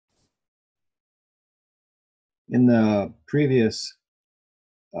In the previous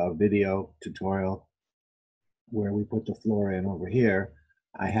video tutorial where we put the floor in over here,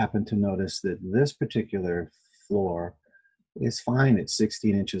 I happened to notice that this particular floor is fine at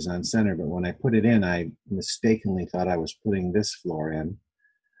 16 inches on center, but when I put it in, I mistakenly thought I was putting this floor in,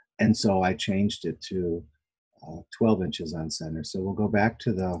 and so I changed it to 12 inches on center. So we'll go back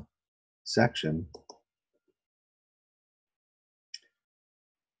to the section.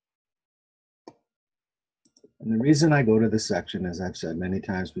 And the reason I go to the section, as I've said many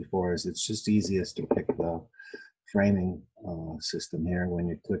times before, is it's just easiest to pick the framing system here. When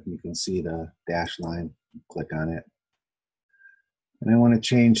you click, you can see the dash line. Click on it. And I want to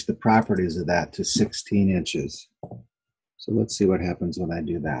change the properties of that to 16 inches. So let's see what happens when I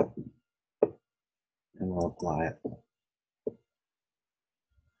do that. And we'll apply it.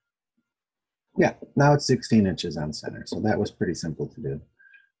 Yeah, now it's 16 inches on center. So that was pretty simple to do.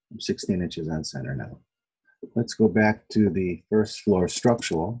 I'm 16 inches on center now. Let's go back to the first floor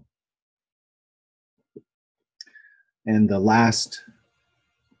structural. And the last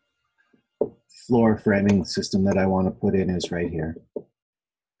floor framing system that I want to put in is right here.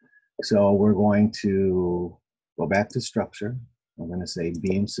 So we're going to go back to structure. I'm going to say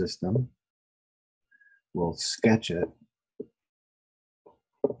beam system. We'll sketch it.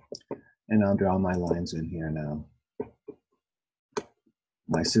 And I'll draw my lines in here now.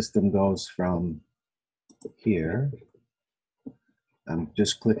 My system goes from here. I'm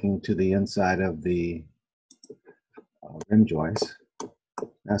just clicking to the inside of the rim joist.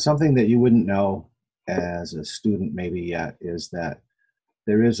 Now, something that you wouldn't know as a student maybe yet is that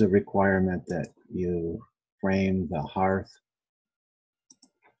there is a requirement that you frame the hearth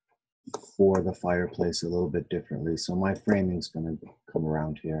for the fireplace a little bit differently. So my framing is going to come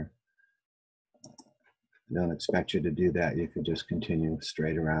around here. I don't expect you to do that. You could just continue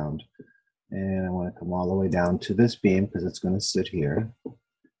straight around. And I want to come all the way down to this beam because it's going to sit here.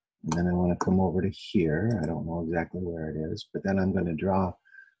 And then I want to come over to here. I don't know exactly where it is, but then I'm going to draw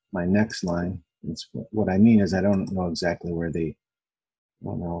my next line. It's, what I mean is I don't know exactly where the,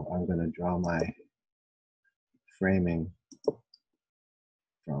 well, no, I'm going to draw my framing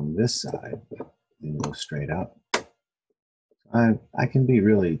from this side and go straight up. I can be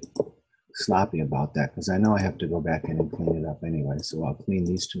really sloppy about that because I know I have to go back in and clean it up anyway. So I'll clean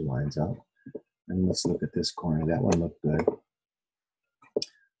these two lines up. And let's look at this corner. That one looked good.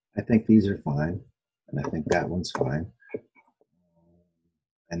 I think these are fine. And I think that one's fine.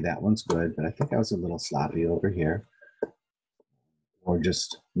 And that one's good. But I think I was a little sloppy over here. Or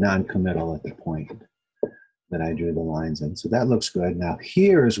just non-committal at the point that I drew the lines in. So that looks good. Now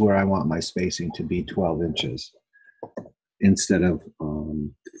here's where I want my spacing to be 12 inches instead of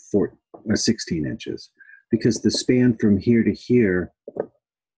 16 inches. Because the span from here to here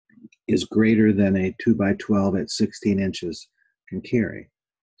is greater than a 2x12 at 16 inches can carry.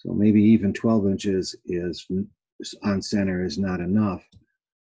 So maybe even 12 inches is on center is not enough.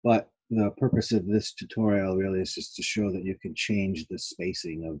 But the purpose of this tutorial really is just to show that you can change the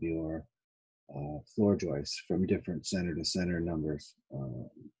spacing of your floor joists from different center to center numbers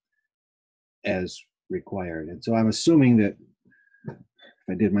as required. And so I'm assuming that if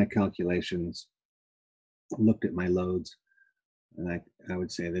I did my calculations, looked at my loads, and I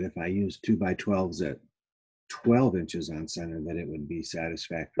would say that if I used 2x12s at 12 inches on center, that it would be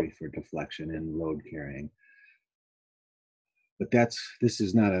satisfactory for deflection and load carrying. But this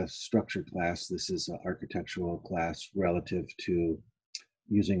is not a structure class. This is an architectural class relative to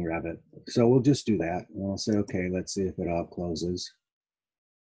using Revit. So we'll just do that. And I'll say, okay, let's see if it all closes.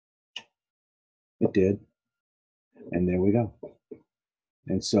 It did. And there we go.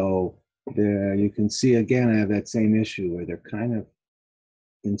 And so there you can see again, I have that same issue where they're kind of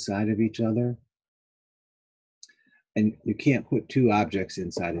inside of each other. And you can't put two objects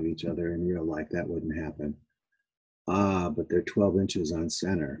inside of each other in real life. That wouldn't happen. But they're 12 inches on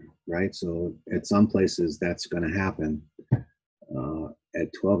center, right? So at some places that's going to happen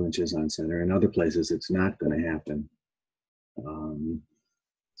at 12 inches on center. In other places, it's not going to happen.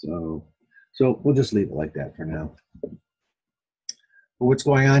 So we'll just leave it like that for now. But what's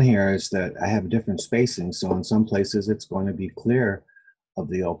going on here is that I have different spacing. So in some places, it's going to be clear of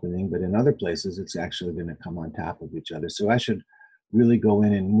the opening, but in other places, it's actually going to come on top of each other. So I should really go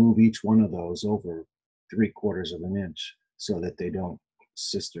in and move each one of those over 3/4 of an inch so that they don't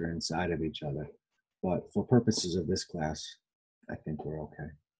sister inside of each other. But for purposes of this class, I think we're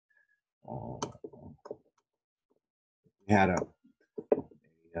okay. We had a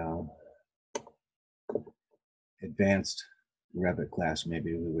advanced Revit class,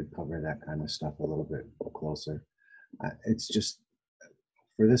 maybe we would cover that kind of stuff a little bit closer. It's just,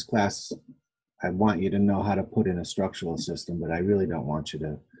 for this class, I want you to know how to put in a structural system, but I really don't want you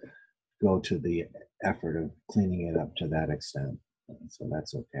to go to the effort of cleaning it up to that extent. So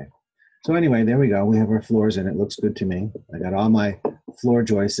that's okay. So anyway, there we go. We have our floors in. It looks good to me. I got all my floor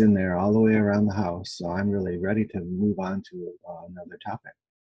joists in there all the way around the house. So I'm really ready to move on to another topic.